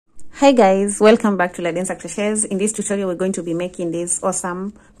Hi guys, welcome back to ladensercrotchets. In this tutorial we're going to be making this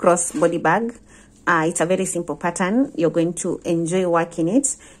awesome crossbody bag. It's a very simple pattern. You're going to enjoy working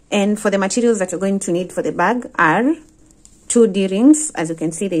it, and for the materials that you're going to need for the bag are 2 D-rings. As you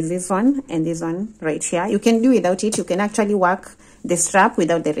can see, there's this one and this one right here. You can do without it. You can actually work the strap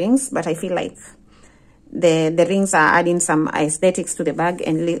without the rings, but I feel like the rings are adding some aesthetics to the bag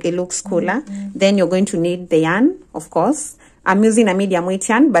and it looks cooler. Then you're going to need the yarn, of course. I'm using a medium weight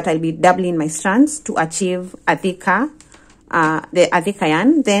yarn, but I'll be doubling my strands to achieve a thicker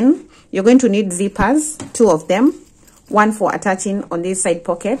yarn. Then you're going to need zippers, 2 of them, one for attaching on this side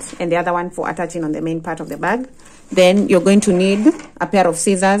pocket and the other one for attaching on the main part of the bag. Then you're going to need a pair of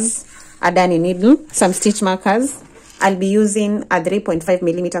scissors, a darning needle, some stitch markers. I'll be using a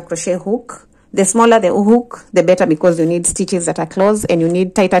 3.5mm crochet hook. The smaller the hook, the better, because you need stitches that are close and you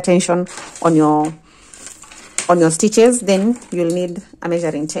need tighter tension on your stitches. Then you'll need a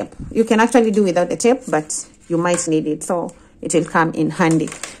measuring tape. You can actually do without the tape, but you might need it, so it will come in handy.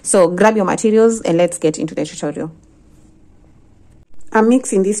 So grab your materials and let's get into the tutorial. I'm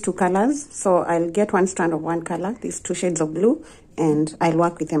mixing these 2 colors, so I'll get 1 strand of one color, these 2 shades of blue, and I'll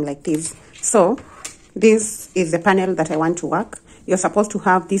work with them like this. So this is the panel that I want to work. You're supposed to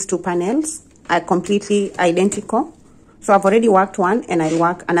have these 2 panels are completely identical. So I've already worked one and I'll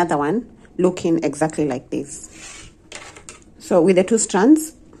work another one looking exactly like this. So with the 2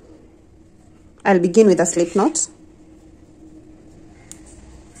 strands, I'll begin with a slip knot.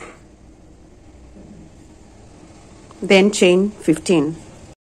 Then chain 15.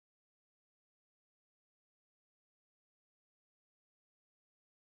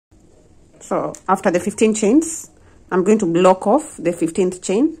 So after the 15 chains, I'm going to block off the 15th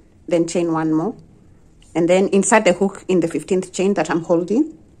chain, then chain 1 more, and then inside the hook in the 15th chain that I'm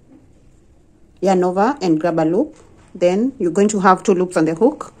holding, yarn over and grab a loop. Then you're going to have 2 loops on the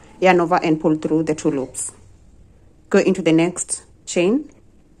hook, yarn over and pull through the 2 loops. Go into the next chain,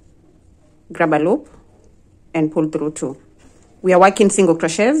 grab a loop and pull through 2. We are working single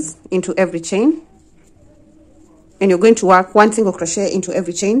crochets into every chain, and you're going to work 1 single crochet into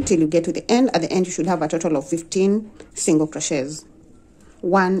every chain till you get to the end. At the end you should have a total of 15 single crochets,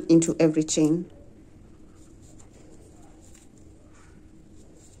 1 into every chain.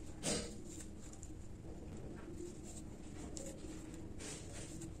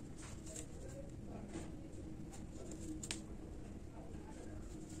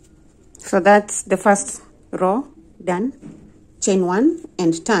 So that's the first row done. Chain 1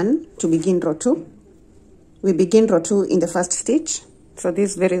 and turn to begin row 2. We begin row 2 in the first stitch. So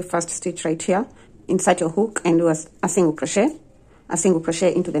this very first stitch right here, insert your hook and do a single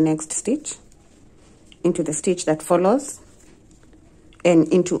crochet into the next stitch, into the stitch that follows, and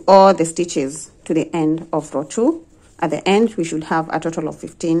into all the stitches to the end of row 2. At the end we should have a total of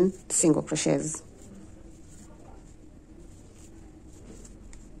 15 single crochets.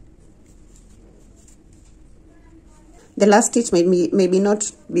 The last stitch maybe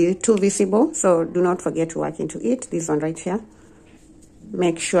not be too visible, so do not forget to work into it. This one right here,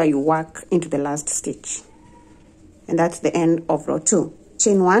 make sure you work into the last stitch, and that's the end of row 2.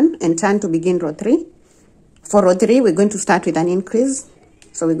 Chain 1 and turn to begin row 3. For row 3 we're going to start with an increase,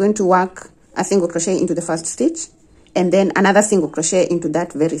 so we're going to work a single crochet into the first stitch and then another single crochet into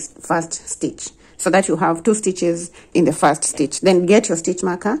that very first stitch, so that you have 2 stitches in the first stitch. Then get your stitch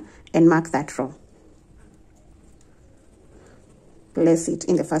marker and mark that row. Place it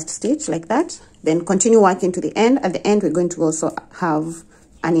in the first stitch like that, then continue working to the end. At the end we're going to also have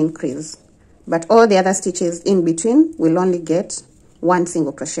an increase, but all the other stitches in between will only get 1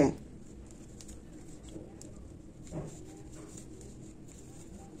 single crochet.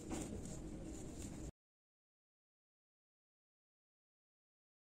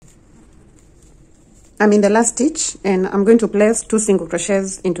 I'm in the last stitch and I'm going to place 2 single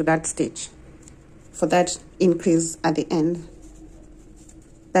crochets into that stitch for that increase at the end.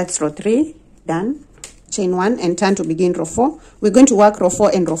 That's row 3 done. Chain 1 and turn to begin row 4. We're going to work row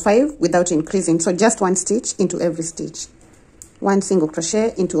 4 and row 5 without increasing, so just 1 stitch into every stitch, 1 single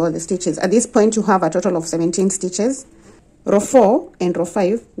crochet into all the stitches. At this point you have a total of 17 stitches. Row 4 and row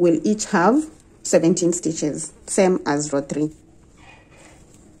 5 will each have 17 stitches, same as row 3.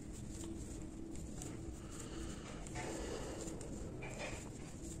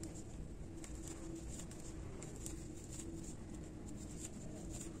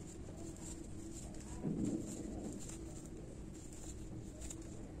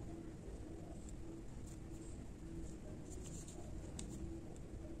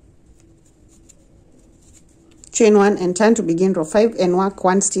 Chain 1 and turn to begin row 5 and work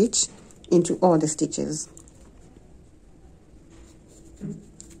 1 stitch into all the stitches.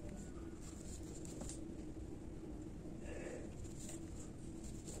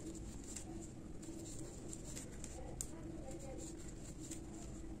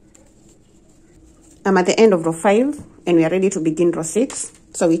 I'm at the end of row 5 and we are ready to begin row 6.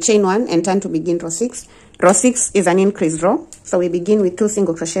 So we chain 1 and turn to begin row 6. Row 6 is an increase row, so we begin with 2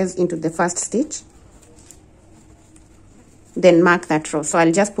 single crochets into the first stitch, then mark that row. So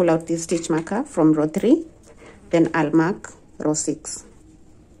I'll just pull out this stitch marker from row 3, then I'll mark row 6.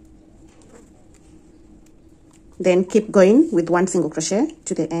 Then keep going with 1 single crochet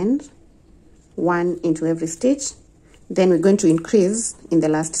to the end, 1 into every stitch. Then we're going to increase in the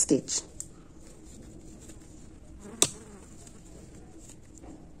last stitch.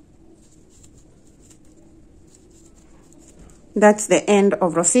 That's the end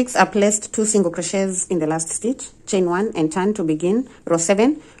of row 6. I placed 2 single crochets in the last stitch, chain 1 and turn to begin row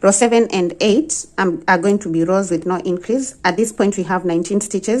 7. Row 7 and 8 are going to be rows with no increase. At this point we have 19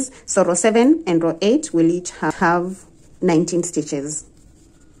 stitches, so row 7 and row 8 will each have 19 stitches.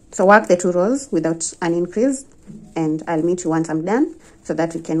 So work the 2 rows without an increase, and I'll meet you once I'm done so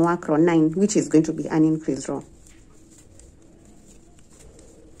that we can work row 9, which is going to be an increase row.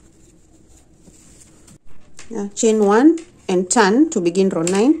 Chain 1 and turn to begin row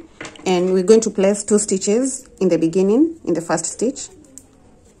 9, and we're going to place 2 stitches in the beginning in the first stitch,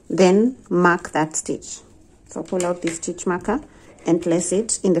 then mark that stitch. So pull out this stitch marker and place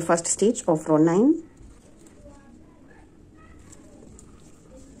it in the first stitch of row 9.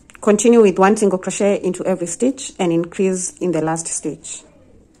 Continue with 1 single crochet into every stitch and increase in the last stitch.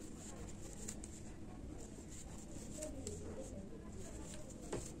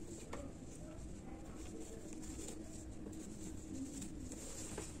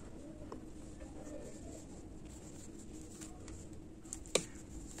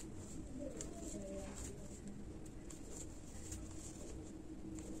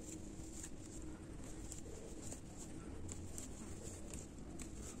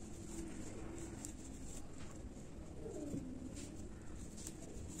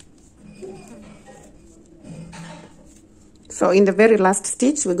 So in the very last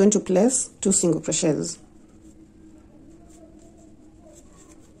stitch, we're going to place 2 single crochets.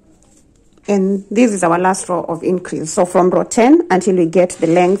 And this is our last row of increase. So from row 10 until we get the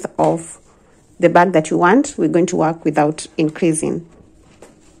length of the bag that you want, we're going to work without increasing.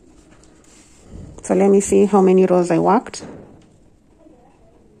 So let me see how many rows I worked.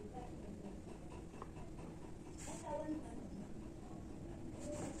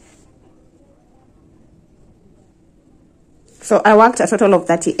 So I worked a total of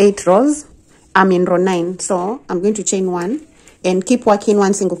 38 rows. I'm in row 9, so I'm going to chain 1 and keep working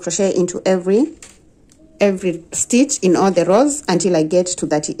 1 single crochet into every stitch in all the rows until I get to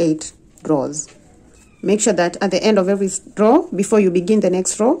 38 rows. Make sure that at the end of every row, before you begin the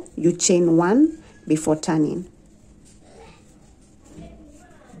next row, you chain 1 before turning.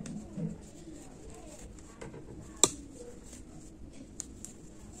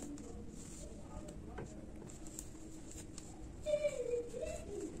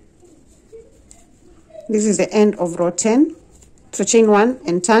 This is the end of row 10. So chain 1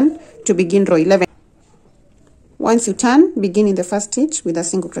 and turn to begin row 11. Once you turn, begin in the first stitch with a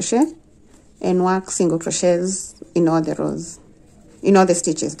single crochet and work single crochets in all the rows, in all the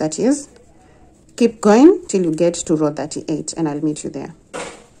stitches, that is. Keep going till you get to row 38 and I'll meet you there.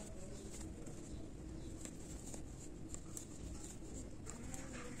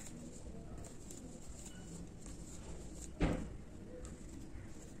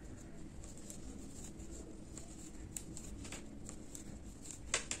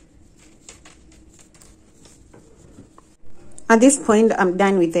 At this point, I'm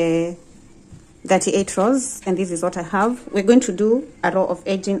done with the 38 rows, and this is what I have. We're going to do a row of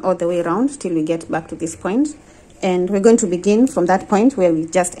edging all the way around till we get back to this point. And we're going to begin from that point where we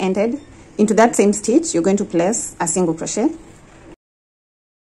just ended. Into that same stitch, you're going to place a single crochet.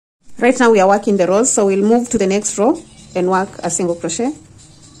 Right now we are working the rows, so we'll move to the next row and work a single crochet.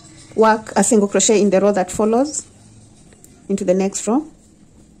 Work a single crochet in the row that follows, into the next row,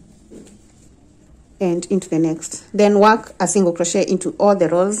 and into the next. Then work a single crochet into all the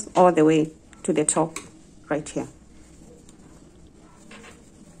rows all the way to the top right here.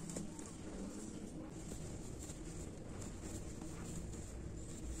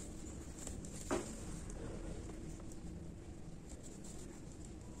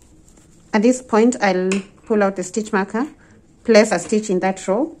 At this point, I'll pull out the stitch marker, place a stitch in that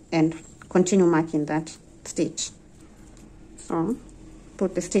row, and continue marking that stitch. So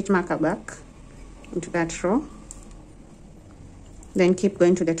put the stitch marker back into that row, then keep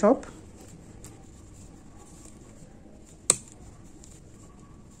going to the top.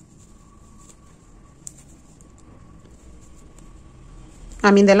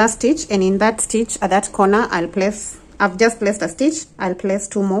 I'm in the last stitch, and in that stitch at that corner I've just placed a stitch. I'll place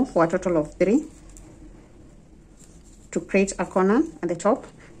 2 more for a total of 3. to create a corner at the top.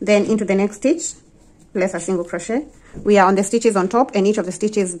 Then into the next stitch, place a single crochet. We are on the stitches on top, and each of the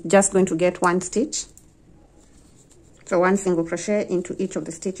stitches just going to get one stitch. So one single crochet into each of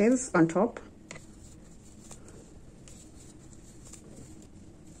the stitches on top.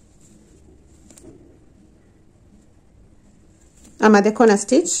 I'm at the corner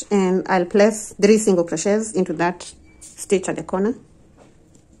stitch, and I'll place 3 single crochets into that stitch at the corner.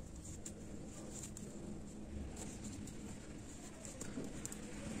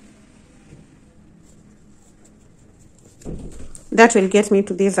 That will get me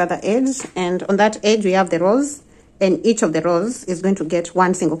to this other edge, and on that edge we have the rows, and each of the rows is going to get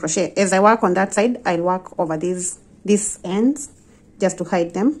 1 single crochet. As I work on that side, I'll work over these ends just to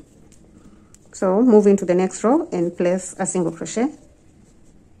hide them. So move into the next row and place a single crochet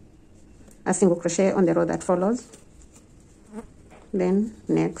on the row that follows. Then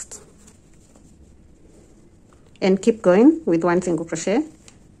next, and keep going with 1 single crochet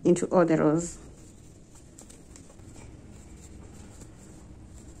into all the rows.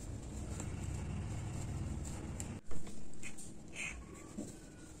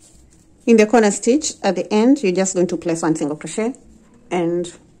 In the corner stitch at the end, you're just going to place 1 single crochet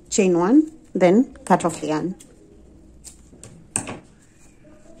and chain 1, then cut off the yarn.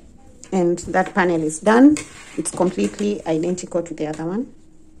 And that panel is done. It's completely identical to the other one.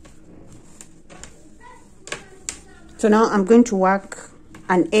 So now I'm going to work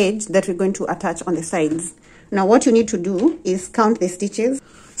an edge that we're going to attach on the sides. Now what you need to do is count the stitches.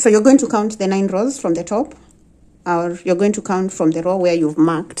 So you're going to count the 9 rows from the top, or you're going to count from the row where you've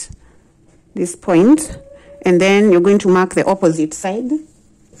marked this point, and then you're going to mark the opposite side.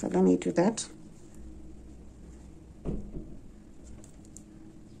 So let me do that.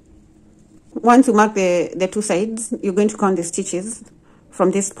 Once you mark the 2 sides, you're going to count the stitches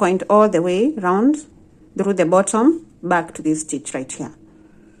from this point all the way round through the bottom back to this stitch right here.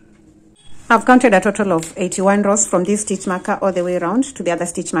 I've counted a total of 81 rows from this stitch marker all the way around to the other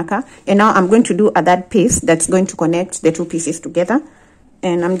stitch marker, and now I'm going to do a third piece that's going to connect the 2 pieces together.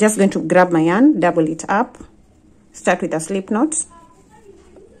 And I'm just going to grab my yarn, double it up, start with a slip knot,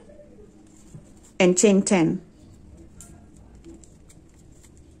 and chain 10.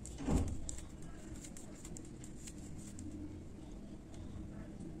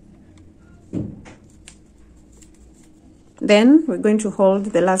 Then we're going to hold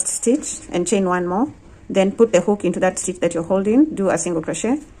the last stitch and chain 1 more, then put the hook into that stitch that you're holding, do a single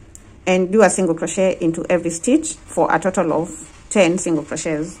crochet, and do a single crochet into every stitch for a total of 10 single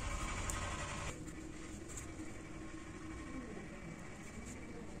crochets.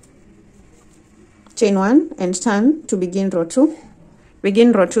 Chain 1 and turn to begin row 2.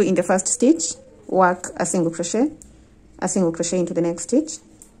 Begin row 2 in the first stitch, work a single crochet into the next stitch,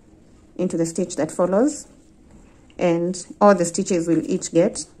 into the stitch that follows, and all the stitches will each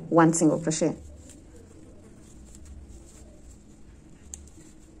get 1 single crochet.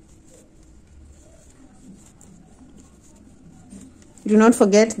 Do not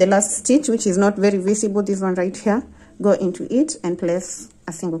forget the last stitch, which is not very visible, this one right here. Go into it and place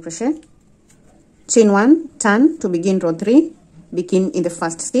a single crochet. Chain 1, turn to begin row 3, begin in the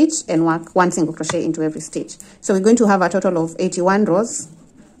first stitch and work 1 single crochet into every stitch. So we're going to have a total of 81 rows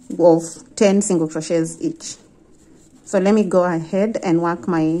of 10 single crochets each. So let me go ahead and work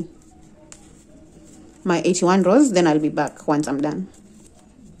my 81 rows, then I'll be back once I'm done.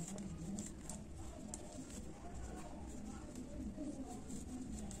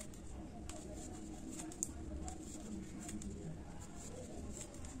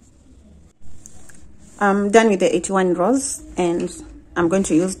 I'm done with the 81 rows, and I'm going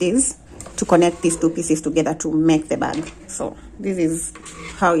to use these to connect these 2 pieces together to make the bag. So this is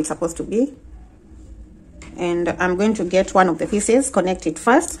how it's supposed to be. And I'm going to get one of the pieces, connect it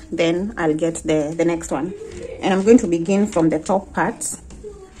first, then I'll get the next one. And I'm going to begin from the top part.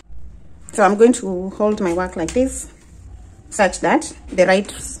 So I'm going to hold my work like this, such that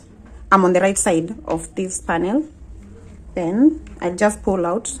I'm on the right side of this panel. Then I'll just pull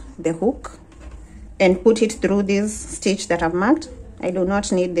out the hook and put it through this stitch that I've marked. I do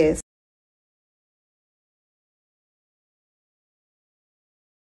not need this.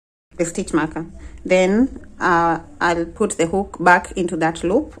 The stitch marker. Then I'll put the hook back into that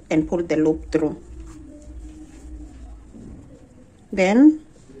loop and pull the loop through. Then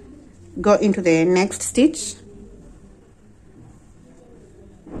go into the next stitch.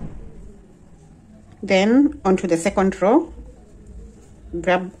 Then onto the second row,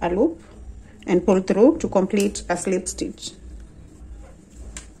 grab a loop and pull through to complete a slip stitch.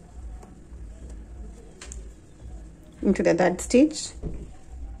 Into the third stitch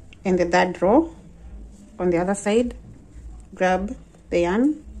and the third row on the other side, grab the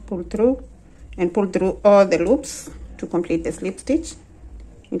yarn, pull through, and pull through all the loops to complete the slip stitch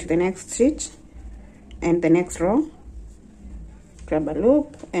into the next stitch and the next row. Grab a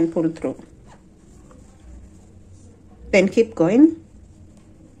loop and pull through. Then keep going.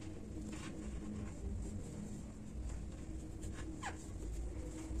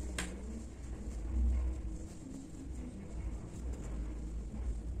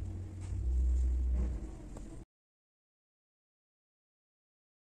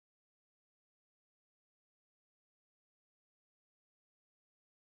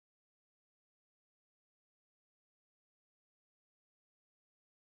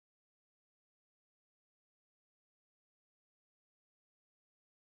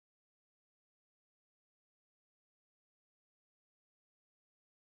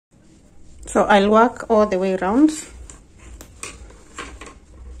 So I'll work all the way around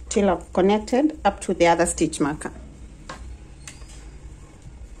till I've connected up to the other stitch marker,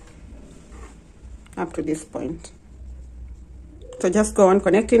 up to this point. So just go on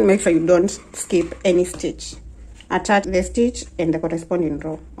connecting, make sure you don't skip any stitch. Attach the stitch and the corresponding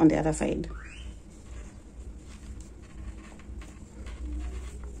row on the other side.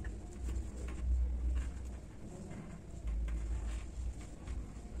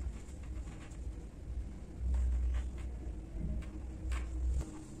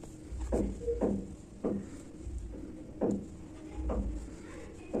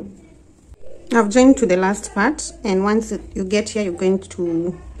 I've joined to the last part, and once you get here, you're going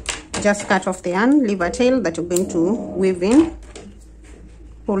to just cut off the yarn, leave a tail that you're going to weave in,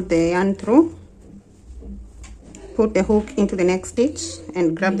 pull the yarn through, put the hook into the next stitch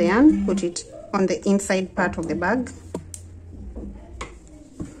and grab the yarn, put it on the inside part of the bag.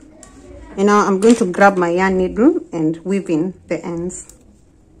 And now I'm going to grab my yarn needle and weave in the ends.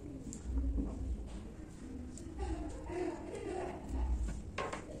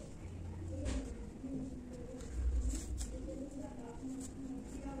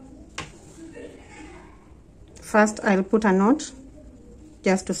 First, I'll put a knot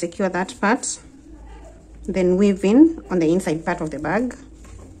just to secure that part, then weave in on the inside part of the bag.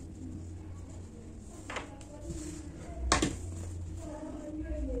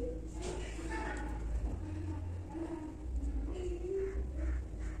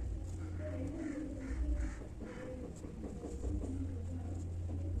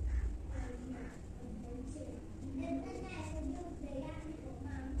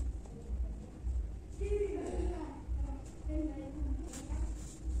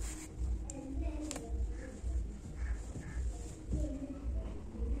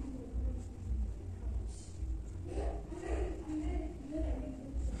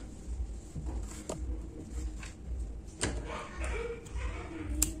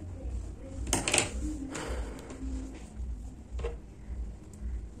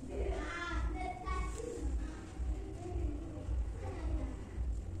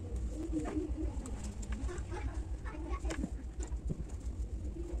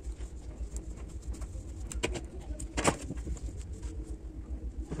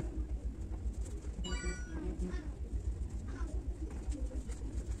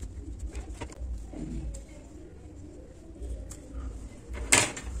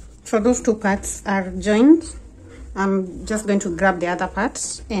 So those two parts are joined. I'm just going to grab the other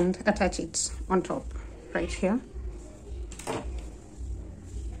part and attach it on top right here.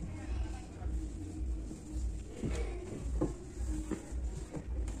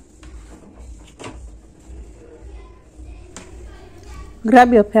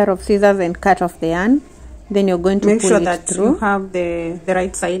 Grab your pair of scissors and cut off the yarn. Then you're going to make sure that you have the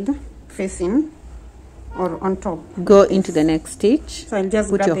right side facing or on top. Go into the next stitch. So I'll just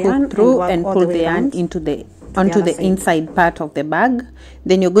put your hook through and pull the yarn into the onto the inside part of the bag.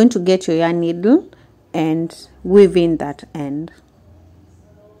 Then you're going to get your yarn needle and weave in that end.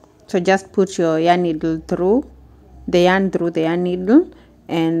 So just put your yarn needle through the yarn needle,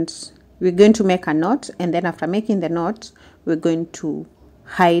 and we're going to make a knot, and then after making the knot, we're going to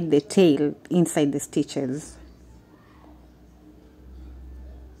hide the tail inside the stitches.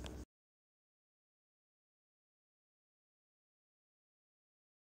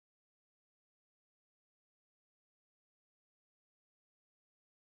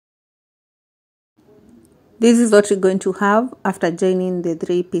 This is what we're going to have after joining the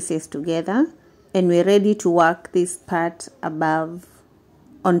 3 pieces together, and we're ready to work this part above,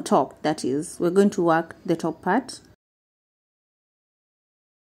 on top, that is. We're going to work the top part.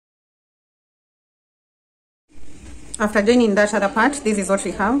 After joining that other part, this is what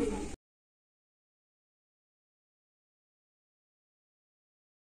we have.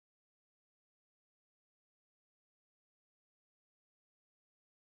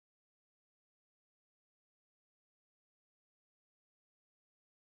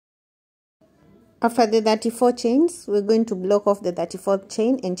 After the 34 chains, we're going to block off the 34th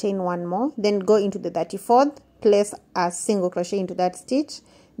chain and chain one more, then go into the 34th, place a single crochet into that stitch,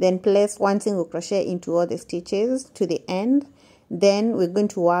 then place one single crochet into all the stitches to the end. Then we're going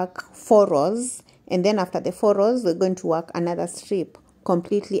to work 4 rows, and then after the 4 rows we're going to work another strip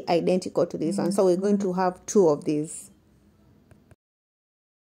completely identical to this one. So we're going to have 2 of these.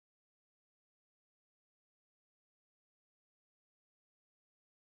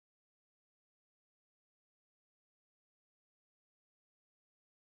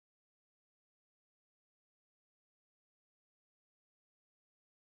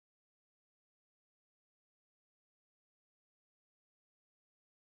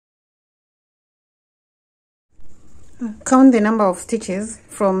 Count the number of stitches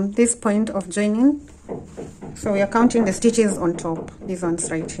from this point of joining. So we are counting the stitches on top, these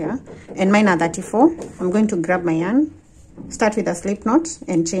ones right here, and mine are 34. I'm going to grab my yarn, start with a slip knot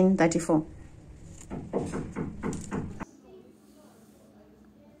and chain 34.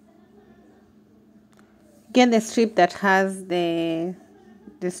 Get the strip that has the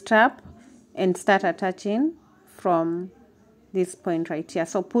strap and start attaching from this point right here.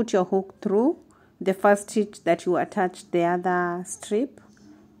 So put your hook through the first stitch that you attach the other strip,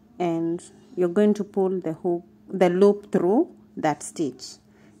 and you're going to pull the loop through that stitch.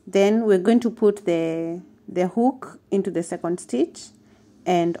 Then we're going to put the hook into the second stitch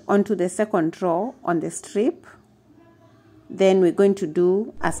and onto the second row on the strip. Then we're going to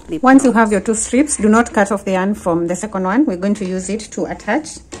do a slip. Once you have your 2 strips, do not cut off the yarn from the second one. We're going to use it to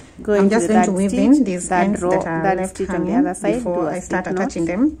attach. I'm just going to weave in these ends that are left hanging on the other side before I start attaching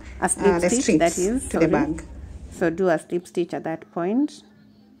them, the strips to the bag. So do a slip stitch at that point,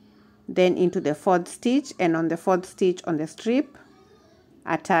 then into the 4th stitch, and on the 4th stitch on the strip,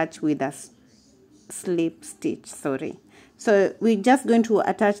 attach with a slip stitch. So we're just going to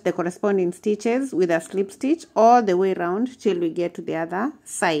attach the corresponding stitches with a slip stitch all the way around till we get to the other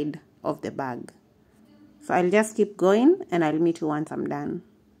side of the bag. So I'll just keep going and I'll meet you once I'm done.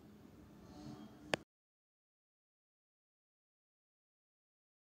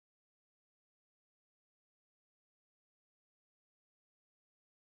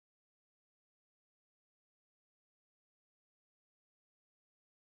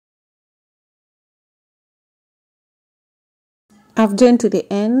 I've joined to the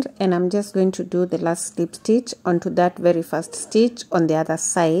end and I'm just going to do the last slip stitch onto that very first stitch on the other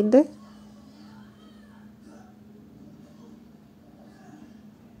side.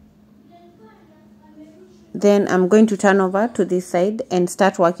 Then I'm going to turn over to this side and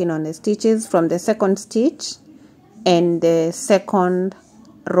start working on the stitches from the second stitch and the second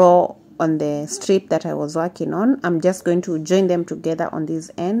row on the strip that I was working on. I'm just going to join them together on this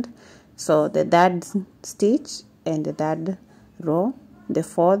end. So the 3rd stitch and the 3rd row, the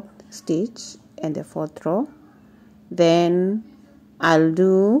 4th stitch and the 4th row. Then I'll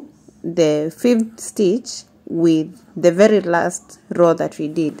do the 5th stitch with the very last row that we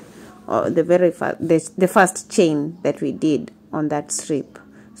did, or the first chain that we did on that strip.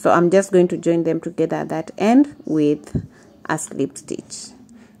 So I'm just going to join them together at that end with a slip stitch,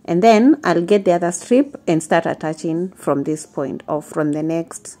 and then I'll get the other strip and start attaching from this point or from the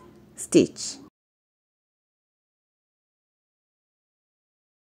next stitch.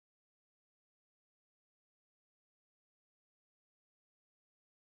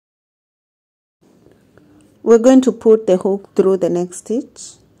 We're going to put the hook through the next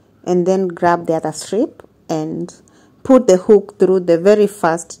stitch and then grab the other strip and put the hook through the very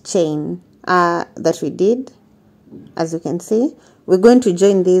first chain that we did. As you can see, we're going to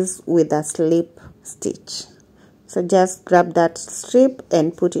join this with a slip stitch. So just grab that strip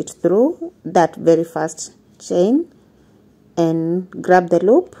and put it through that very first chain and grab the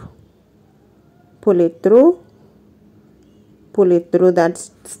loop, pull it through that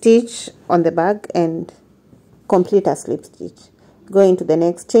stitch on the bag and complete a slip stitch. Go into the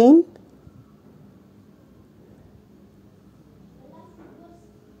next chain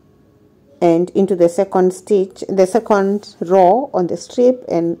and into the second stitch, the second row on the strip,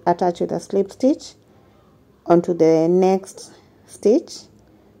 and attach with a slip stitch onto the next stitch,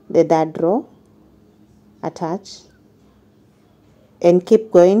 the 3rd row, attach, and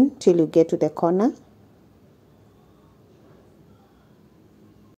keep going till you get to the corner.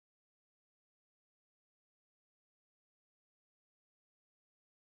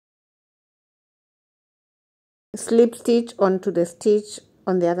 Slip stitch onto the stitch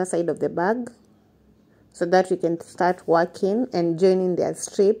on the other side of the bag so that we can start working and joining the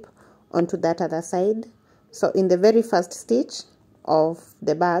strip onto that other side. So in the very first stitch of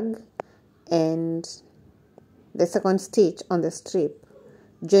the bag and the second stitch on the strip,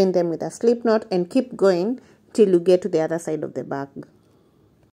 join them with a slip knot, and keep going till you get to the other side of the bag.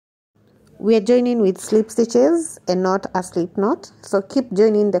 We are joining with slip stitches and not a slip knot, so keep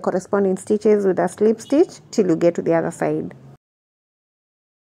joining the corresponding stitches with a slip stitch till you get to the other side.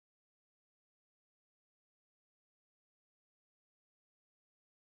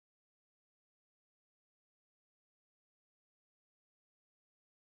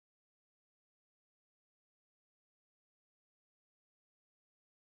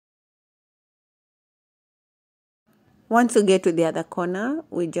 Once you get to the other corner,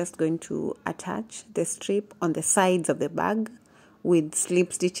 we're just going to attach the strip on the sides of the bag with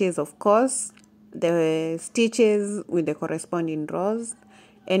slip stitches, of course, the stitches with the corresponding rows,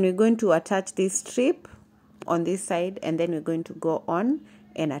 and we're going to attach this strip on this side, and then we're going to go on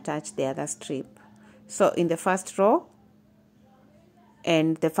and attach the other strip. So in the first row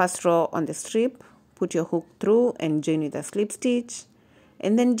and the first row on the strip, put your hook through and join with a slip stitch,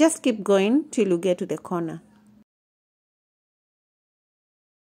 and then just keep going till you get to the corner.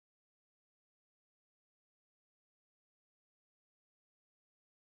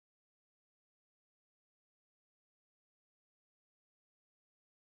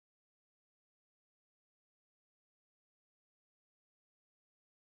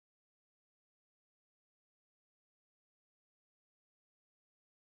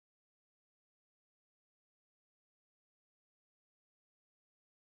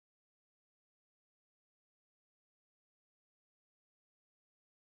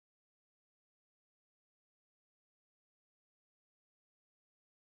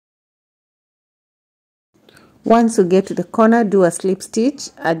 Once you get to the corner, do a slip stitch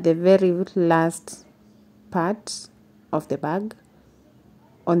at the very last part of the bag.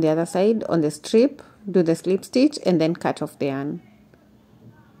 On the other side, on the strip, do the slip stitch and then cut off the yarn.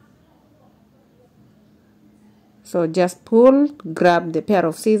 So just pull, grab the pair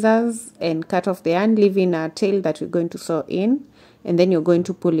of scissors and cut off the yarn, leaving a tail that we're going to sew in, and then you're going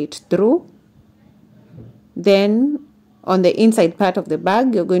to pull it through. Then on the inside part of the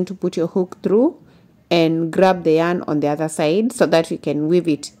bag, you're going to put your hook through and grab the yarn on the other side so that you can weave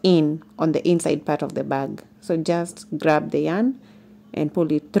it in on the inside part of the bag. So just grab the yarn and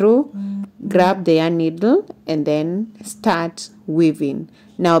pull it through, grab the yarn needle, and then start weaving.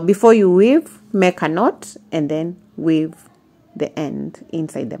 Now before you weave, make a knot and then weave the end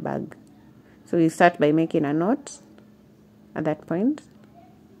inside the bag. So you start by making a knot at that point.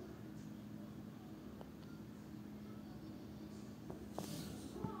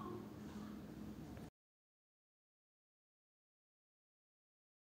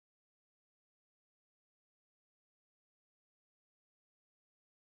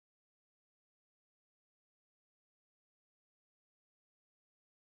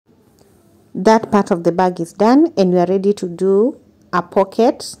 That part of the bag is done, and we are ready to do a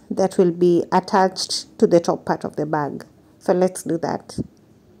pocket that will be attached to the top part of the bag. So let's do that.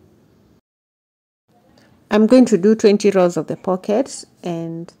 I'm going to do 20 rows of the pocket,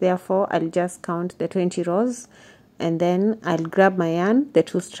 and therefore I'll just count the 20 rows, and then I'll grab my yarn, the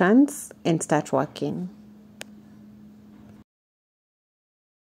 2 strands, and start working.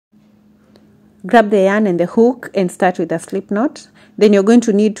 Grab the yarn and the hook and start with a slip knot. Then you're going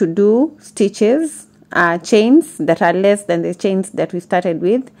to need to do stitches, chains that are less than the chains that we started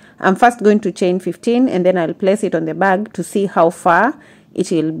with. I'm first going to chain 15, and then I'll place it on the bag to see how far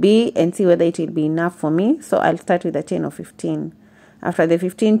it will be and see whether it will be enough for me. So I'll start with a chain of 15. After the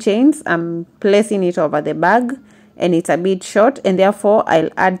 15 chains, I'm placing it over the bag, and it's a bit short, and therefore I'll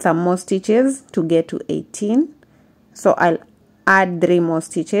add some more stitches to get to 18. So I'll add 3 more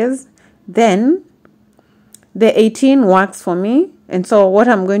stitches. Then the 18 works for me, and so what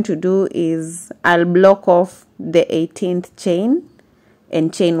I'm going to do is I'll block off the 18th chain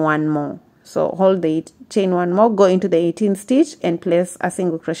and chain 1 more. So hold the chain 1 more, go into the 18th stitch and place a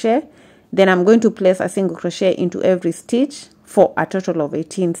single crochet. Then I'm going to place a single crochet into every stitch for a total of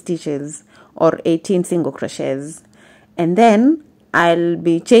 18 stitches or 18 single crochets. And then I'll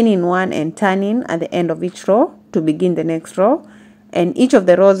be chaining 1 and turning at the end of each row to begin the next row. And each of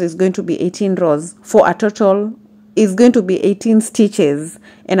the rows is going to be 18 rows for a total is going to be 18 stitches,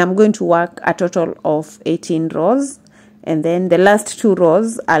 and I'm going to work a total of 18 rows, and then the last 2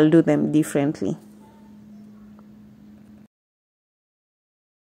 rows I'll do them differently.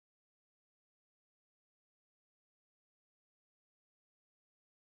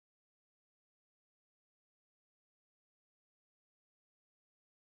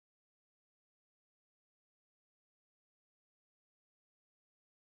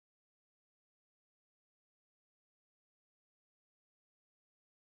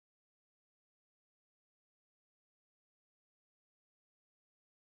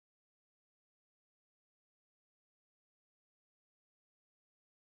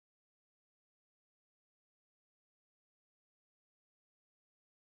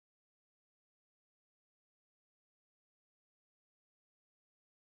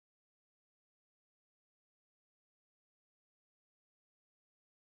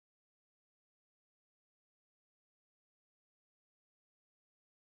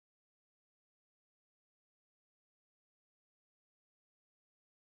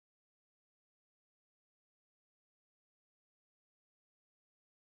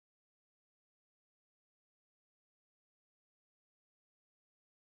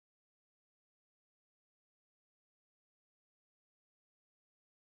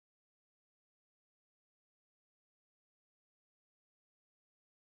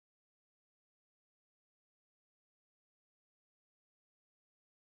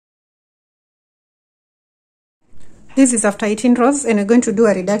 This is after 18 rows, and we're going to do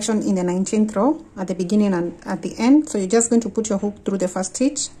a reduction in the 19th row at the beginning and at the end. So you're just going to put your hook through the first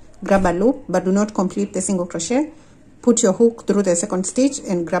stitch, grab a loop, but do not complete the single crochet. Put your hook through the second stitch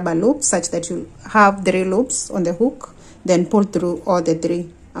and grab a loop such that you have 3 loops on the hook, then pull through all the 3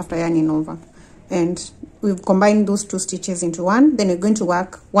 after yarning over. And we've combined those 2 stitches into one. Then you're going to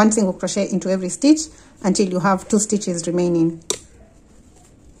work 1 single crochet into every stitch until you have 2 stitches remaining.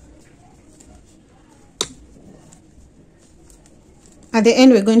 At the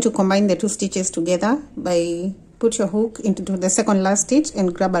end, we're going to combine the 2 stitches together by put your hook into the second last stitch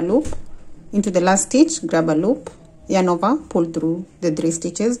and grab a loop, into the last stitch, grab a loop, yarn over, pull through the 3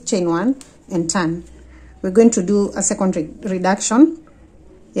 stitches, chain 1 and turn. We're going to do a second reduction,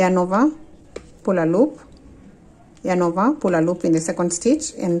 yarn over, pull a loop, yarn over, pull a loop in the second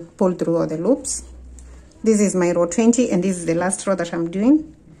stitch and pull through all the loops. This is my row 20 and this is the last row that I'm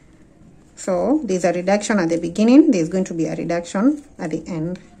doing. So there's a reduction at the beginning, there's going to be a reduction at the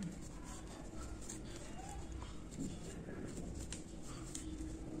end.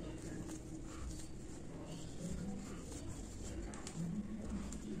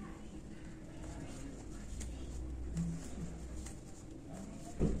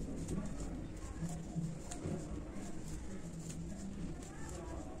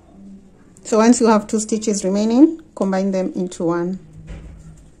 So once you have 2 stitches remaining, combine them into one.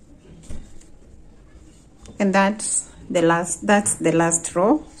 And that's the last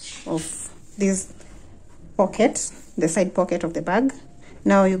row of this pocket, the side pocket of the bag.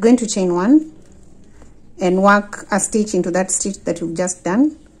 Now you're going to chain 1 and work a stitch into that stitch that you've just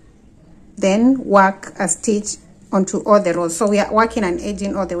done. Then work a stitch onto all the rows. So we are working and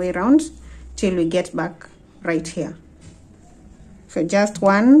edging all the way around till we get back right here. So just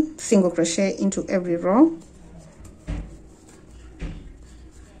 1 single crochet into every row.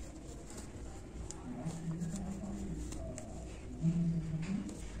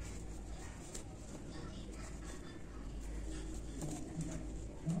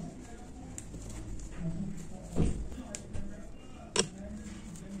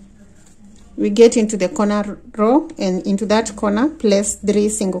 We get into the corner row, and into that corner place 3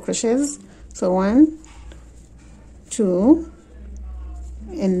 single crochets. So 1, 2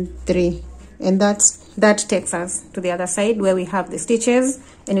 and 3, and that takes us to the other side where we have the stitches,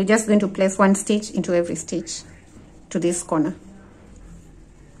 and you're just going to place 1 stitch into every stitch to this corner.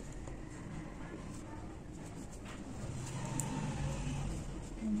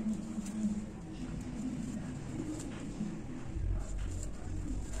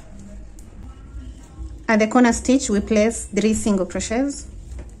 At the corner stitch, we place 3 single crochets.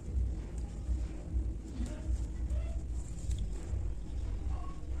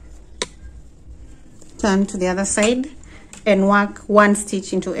 Turn to the other side and work 1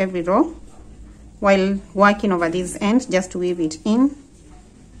 stitch into every row. While working over this end, just to weave it in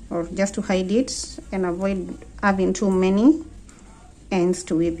or just to hide it and avoid having too many ends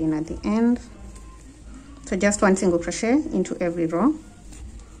to weave in at the end. So just 1 single crochet into every row.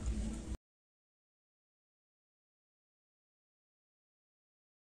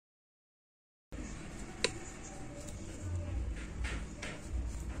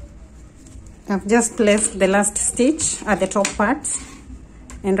 I've just placed the last stitch at the top part,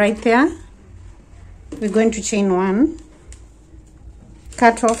 and right there we're going to chain 1,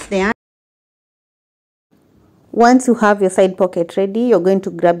 cut off the yarn. Once you have your side pocket ready, you're going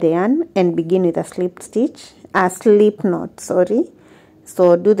to grab the yarn and begin with a slip knot.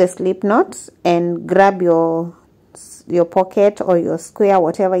 So do the slip knot and grab your pocket or your square,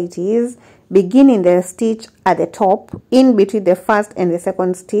 whatever it is. Begin in the stitch at the top, in between the first and the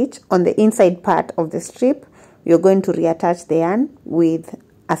second stitch on the inside part of the strip. You're going to reattach the yarn with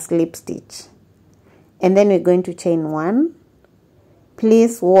a slip stitch, and then we're going to chain 1.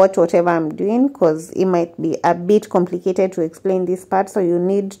 Please watch whatever I'm doing because it might be a bit complicated to explain this part, so you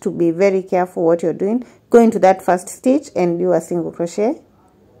need to be very careful what you're doing. Go into that first stitch and do a single crochet,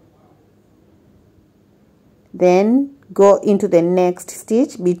 then go into the next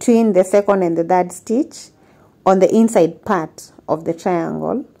stitch between the second and the third stitch on the inside part of the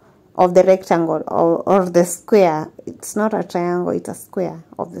triangle, of the rectangle or the square. It's not a triangle, it's a square.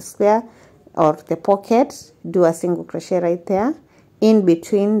 Of the square or the pocket, do a single crochet right there. In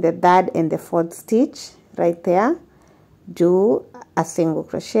between the third and the fourth stitch right there, do a single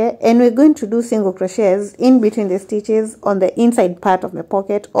crochet, and we're going to do single crochets in between the stitches on the inside part of the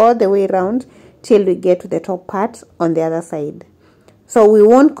pocket all the way around till we get to the top part on the other side. So we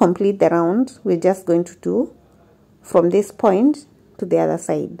won't complete the round, we're just going to do from this point to the other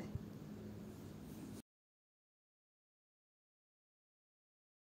side.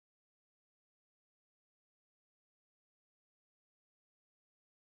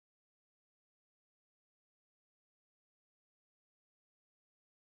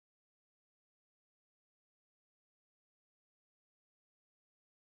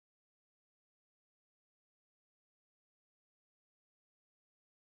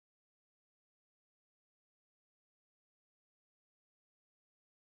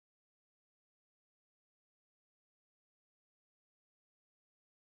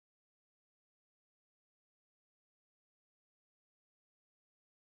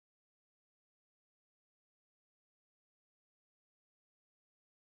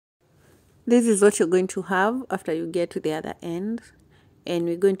 This is what you're going to have after you get to the other end. And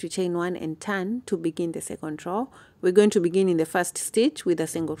we're going to chain 1 and turn to begin the second row. We're going to begin in the first stitch with a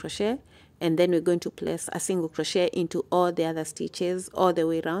single crochet, and then we're going to place a single crochet into all the other stitches all the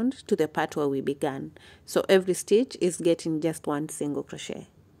way around to the part where we began. So every stitch is getting just 1 single crochet.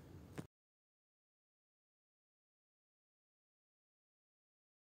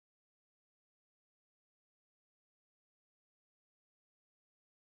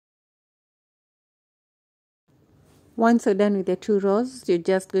 Once you're done with the 2 rows, you're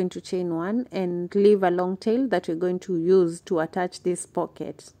just going to chain 1 and leave a long tail that we're going to use to attach this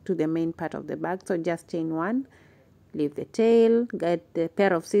pocket to the main part of the bag. So just chain 1, leave the tail, get the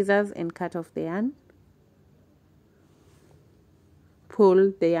pair of scissors and cut off the yarn.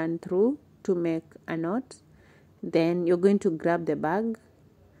 Pull the yarn through to make a knot. Then you're going to grab the bag.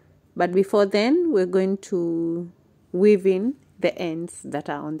 But before then, we're going to weave in the ends that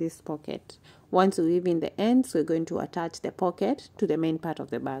are on this pocket. Once we weave in the ends, we're going to attach the pocket to the main part of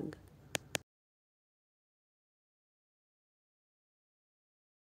the bag.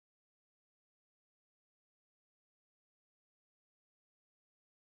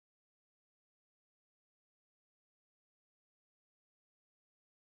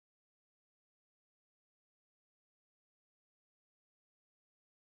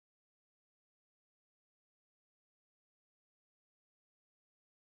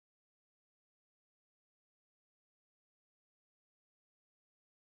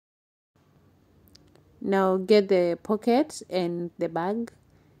 Now get the pocket and the bag,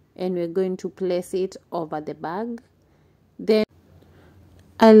 and we're going to place it over the bag. Then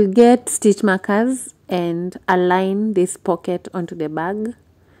I'll get stitch markers and align this pocket onto the bag.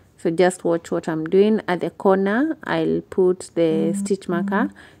 So just watch what I'm doing. At the corner, I'll put the stitch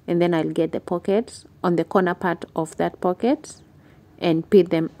marker, and then I'll get the pocket on the corner part of that pocket and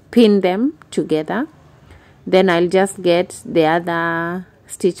pin them together. Then I'll just get the other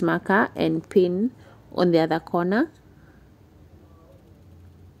stitch marker and pin on the other corner.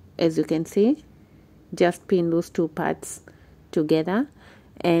 As you can see, just pin those 2 parts together,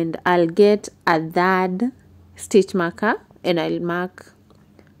 and I'll get a third stitch marker and I'll mark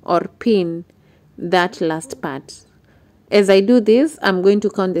or pin that last part. As I do this, I'm going to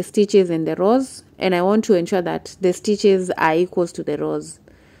count the stitches and the rows, and I want to ensure that the stitches are equal to the rows.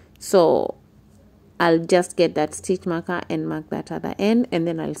 So I'll just get that stitch marker and mark that other end, and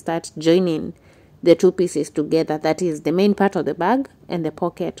then I'll start joining the 2 pieces together. That is the main part of the bag and the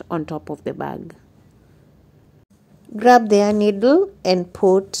pocket on top of the bag. Grab the yarn needle and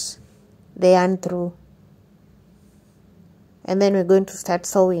put the yarn through. And then we're going to start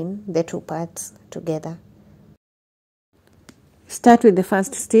sewing the 2 parts together. Start with the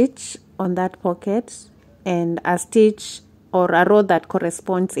first stitch on that pocket and a stitch or a row that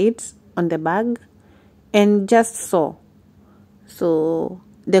corresponds it on the bag, and just sew. So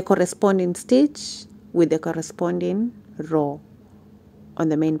the corresponding stitch with the corresponding row on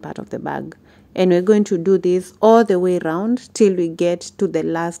the main part of the bag. And we're going to do this all the way around till we get to the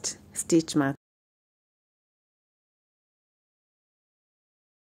last stitch mark.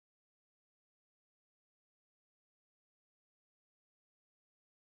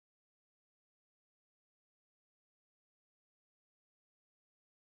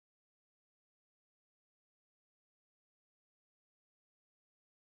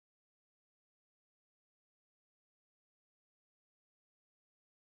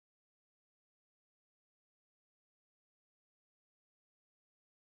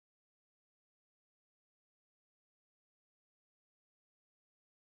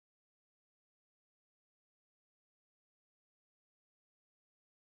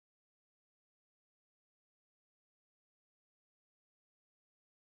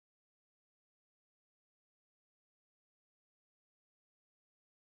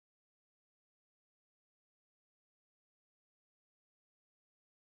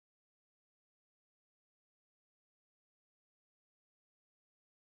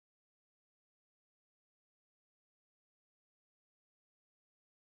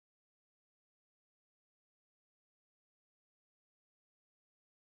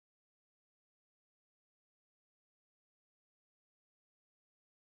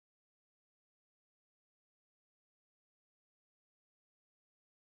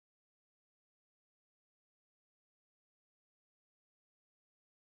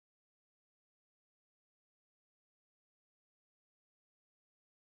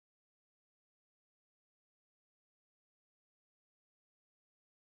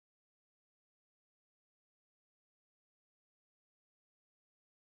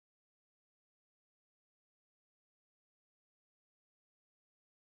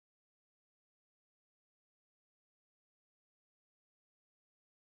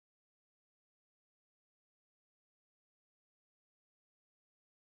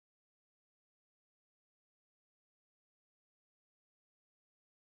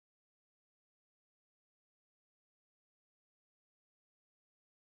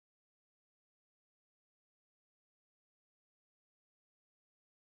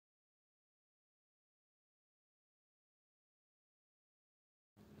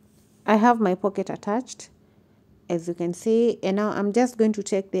 I have my pocket attached, as you can see, and now I'm just going to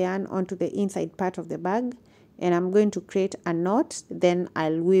take the yarn onto the inside part of the bag, and I'm going to create a knot, then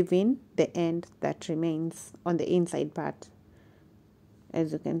I'll weave in the end that remains on the inside part,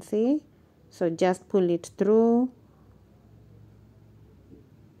 as you can see. So just pull it through,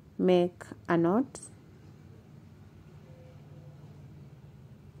 make a knot,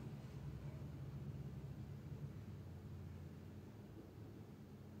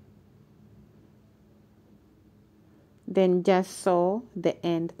 then just sew the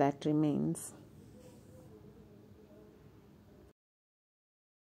end that remains.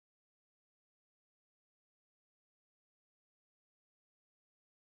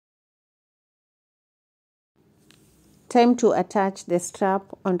 Time to attach the strap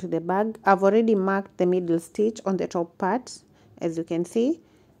onto the bag. I've already marked the middle stitch on the top part, as you can see.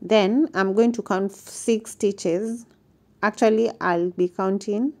 Then I'm going to count 6 stitches. Actually, I'll be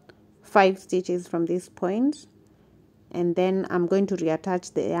counting 5 stitches from this point, and then I'm going to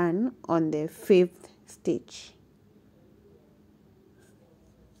reattach the yarn on the 5th stitch.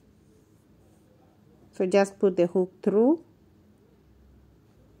 So just put the hook through,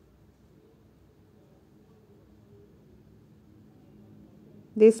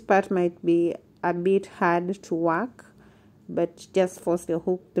 this part might be a bit hard to work, but just force the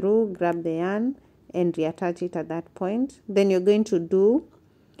hook through, grab the yarn and reattach it at that point. Then you're going to do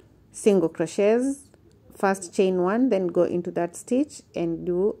single crochets. First chain 1, then go into that stitch and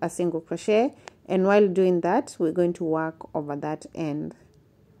do a single crochet, and while doing that we're going to work over that end.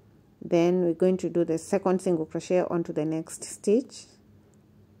 Then we're going to do the second single crochet onto the next stitch,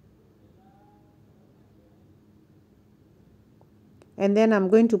 and then I'm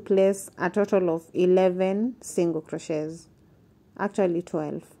going to place a total of 11 single crochets, actually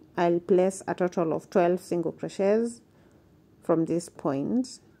 12. I'll place a total of 12 single crochets from this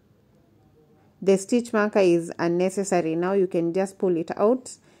point. The stitch marker is unnecessary now, you can just pull it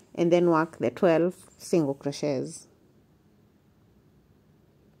out and then work the 12 single crochets.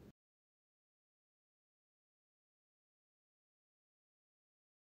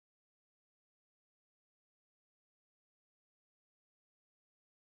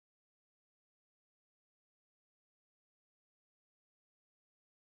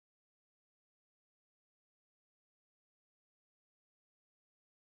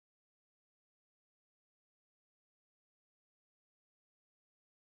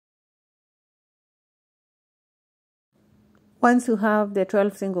 Once you have the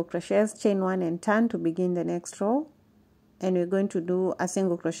 12 single crochets, chain 1 and turn to begin the next row, and we're going to do a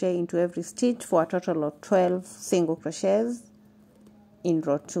single crochet into every stitch for a total of 12 single crochets in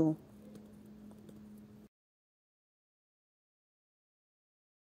row 2.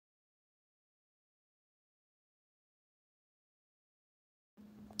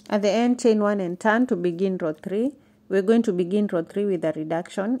 At the end, chain 1 and turn to begin row 3. We're going to begin row 3 with a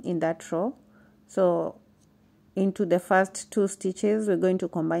reduction in that row. So into the first 2 stitches we're going to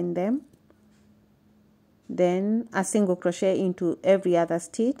combine them, then a single crochet into every other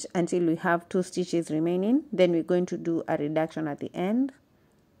stitch until we have 2 stitches remaining. Then we're going to do a reduction at the end.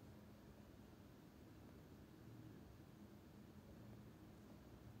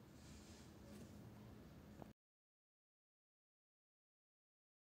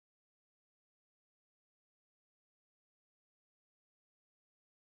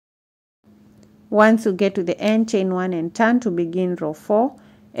 Once you get to the end, chain 1 and turn to begin row 4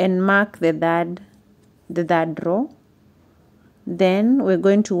 and mark the third row. Then we're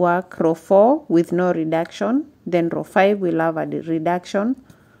going to work row 4 with no reduction. Then row 5 will have a reduction.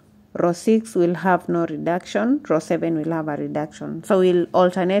 Row 6 will have no reduction. Row 7 will have a reduction. So we'll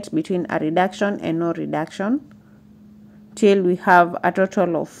alternate between a reduction and no reduction till we have a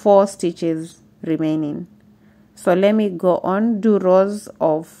total of 4 stitches remaining. So let me go on, do rows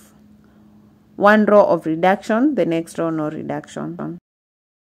of 1 row of reduction, the next row no reduction.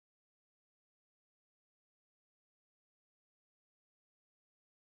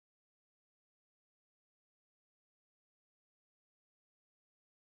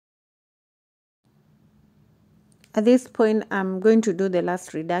 At this point, I'm going to do the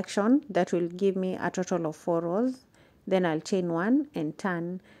last reduction that will give me a total of 4 rows. Then I'll chain 1 and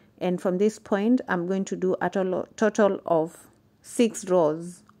turn. And from this point, I'm going to do a total of 6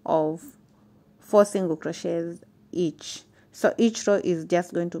 rows of 4 single crochets each. So each row is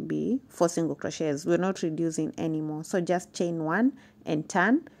just going to be 4 single crochets. We're not reducing anymore. So just chain 1 and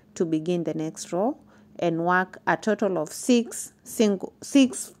turn to begin the next row and work a total of 6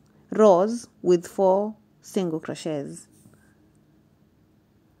 rows with 4 single crochets.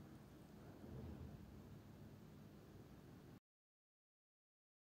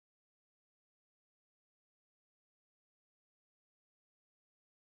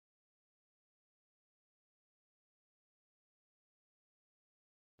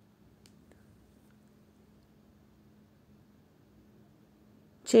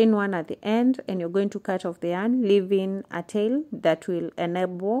 chain one at the end, and you're going to cut off the yarn, leaving a tail that will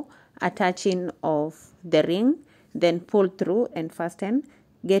enable attaching of the ring. Then pull through and fasten.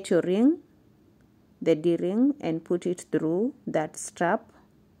 Get your ring, the D-ring, and put it through that strap.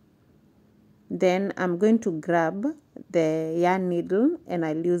 Then I'm going to grab the yarn needle and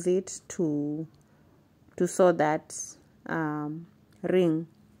I'll use it to sew that ring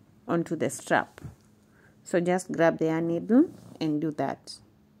onto the strap. So just grab the yarn needle and do that.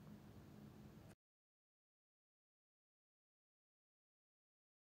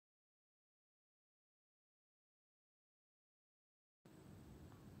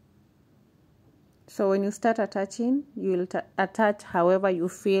 So when you start attaching, you will attach however you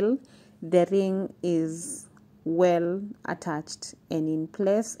feel the ring is well attached and in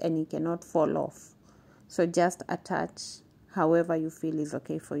place and it cannot fall off. So just attach however you feel is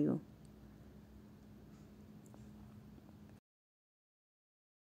okay for you.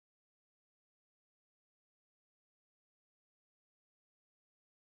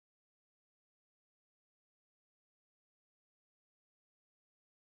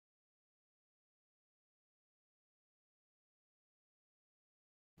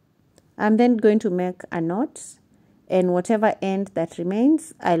 I'm then going to make a knot, and whatever end that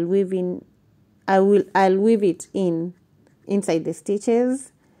remains, I'll weave it inside the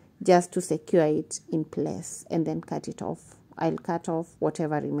stitches just to secure it in place, and then cut it off. I'll cut off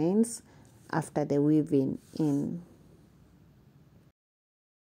whatever remains after the weaving in.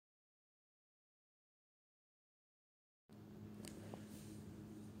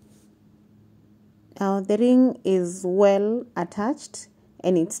 Now the ring is well attached,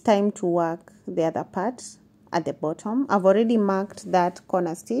 and it's time to work the other part at the bottom. I've already marked that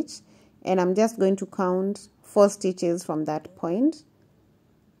corner stitch, and I'm just going to count 4 stitches from that point.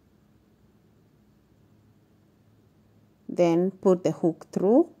 Then put the hook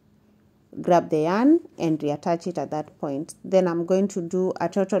through, grab the yarn and reattach it at that point. Then I'm going to do a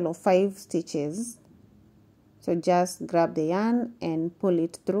total of 5 stitches. So just grab the yarn and pull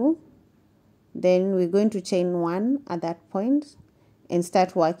it through. Then we're going to chain 1 at that point and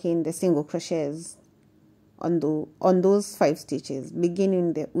start working the single crochets on those 5 stitches,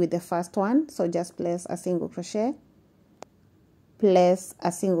 beginning with the first one. So just place a single crochet, place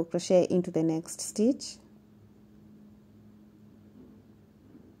a single crochet into the next stitch,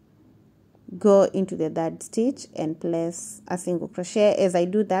 go into the 3rd stitch and place a single crochet. As I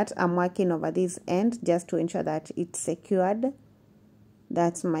do that, I'm working over this end just to ensure that it's secured.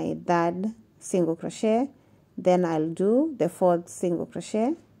 That's my 3rd single crochet. Then I'll do the 4th single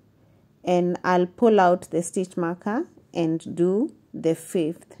crochet, and I'll pull out the stitch marker and do the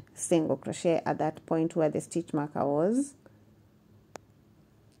 5th single crochet at that point where the stitch marker was.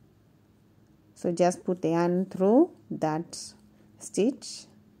 So just put the yarn through that stitch,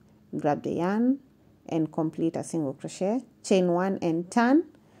 grab the yarn and complete a single crochet, chain 1 and turn.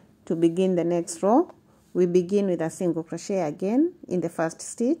 To begin the next row, we begin with a single crochet again in the 1st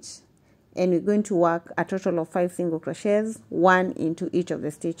stitch, and we're going to work a total of 5 single crochets, 1 into each of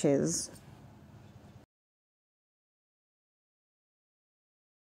the stitches.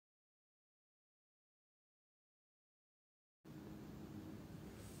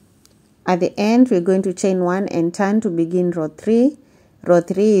 At the end, we're going to chain 1 and turn to begin row 3. Row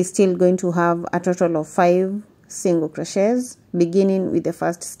 3 is still going to have a total of 5 single crochets, beginning with the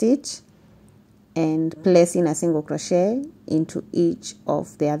 1st stitch and placing a single crochet into each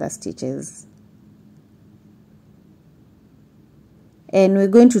of the other stitches. And we're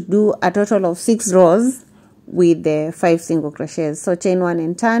going to do a total of 6 rows with the 5 single crochets. So chain 1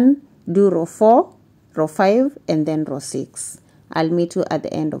 and turn, do row 4, row 5, and then row 6. I'll meet you at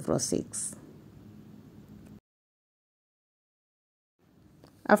the end of row 6.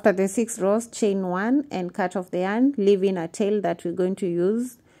 After the 6 rows, chain 1 and cut off the yarn, leaving a tail that we're going to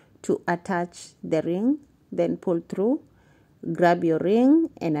use to attach the ring. Then pull through, grab your ring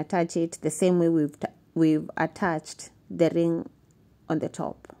and attach it the same way we've attached the ring on the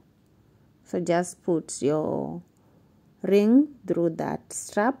top. So just put your ring through that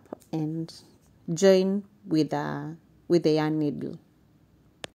strap and join with the yarn needle.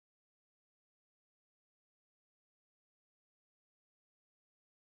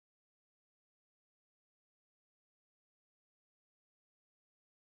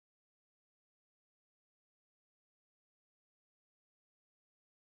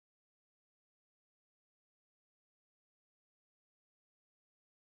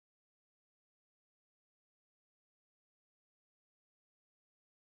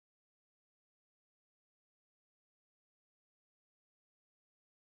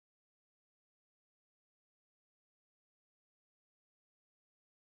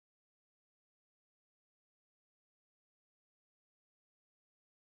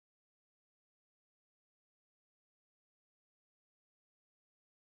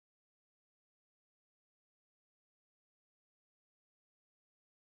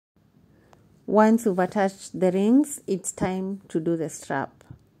 Once you've attached the rings, it's time to do the strap.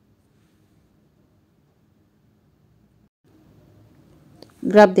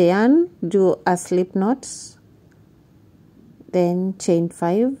 Grab the yarn, do a slip knot, then chain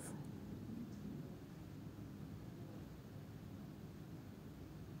 5,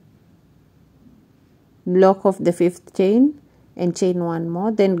 block off the 5th chain and chain 1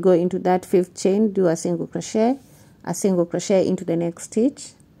 more, then go into that 5th chain, do a single crochet into the next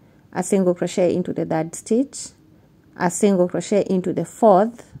stitch, a single crochet into the 3rd stitch, a single crochet into the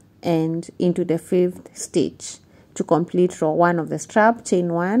 4th and into the 5th stitch to complete row 1 of the strap.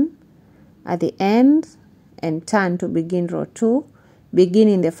 Chain 1 at the end and turn to begin row 2. Begin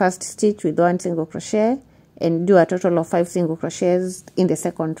in the 1st stitch with 1 single crochet and do a total of 5 single crochets in the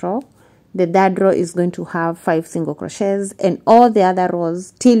 2nd row. The 3rd row is going to have 5 single crochets, and all the other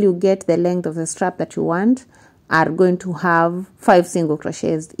rows till you get the length of the strap that you want are going to have 5 single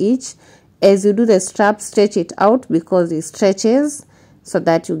crochets each. As you do the strap, stretch it out because it stretches so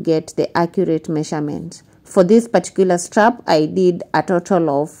that you get the accurate measurement. For this particular strap, I did a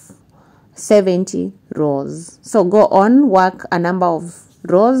total of 70 rows. So go on, work a number of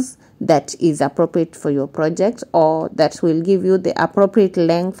rows that is appropriate for your project or that will give you the appropriate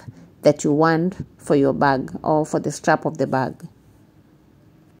length that you want for your bag or for the strap of the bag.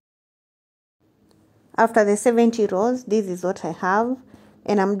 After the 70 rows, this is what I have,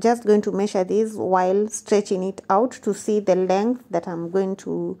 and I'm just going to measure this while stretching it out to see the length that I'm going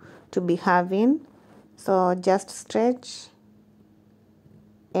to be having. So just stretch,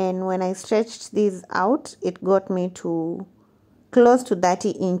 and when I stretched this out, it got me to close to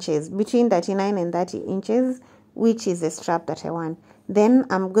 30 inches, between 39 and 30 inches, which is the strap that I want. Then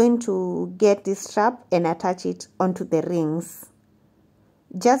I'm going to get this strap and attach it onto the rings.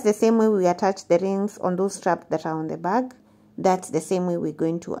 Just the same way we attach the rings on those straps that are on the bag, that's the same way we're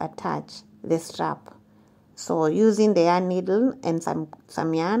going to attach the strap. So using the yarn needle and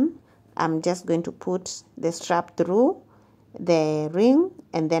some yarn, I'm just going to put the strap through the ring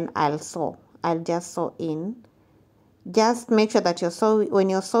and then I'll just sew in. Just make sure that when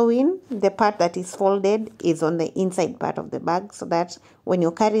you're sewing, the part that is folded is on the inside part of the bag so that when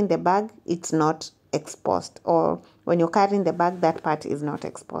you're carrying the bag, it's not exposed, or when you're carrying the bag, that part is not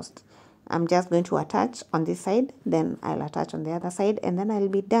exposed. I'm just going to attach on this side, then I'll attach on the other side, and then I'll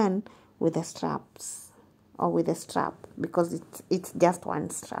be done with the straps, or with the strap, because it's just one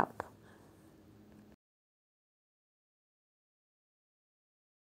strap.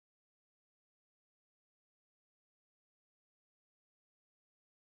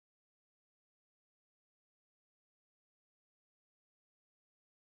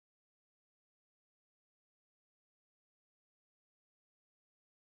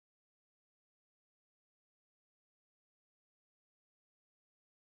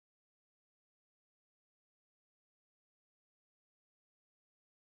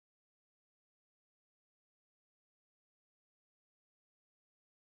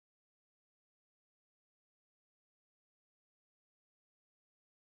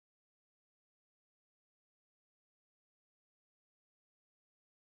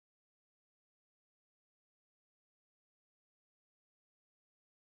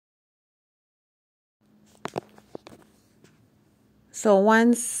 So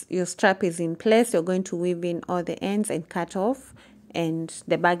once your strap is in place, you're going to weave in all the ends and cut off, and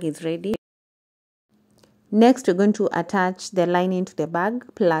the bag is ready. Next, you're going to attach the lining to the bag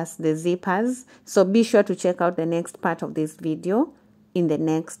plus the zippers. So be sure to check out the next part of this video in the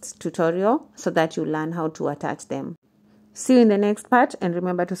next tutorial so that you learn how to attach them. See you in the next part, and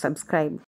remember to subscribe.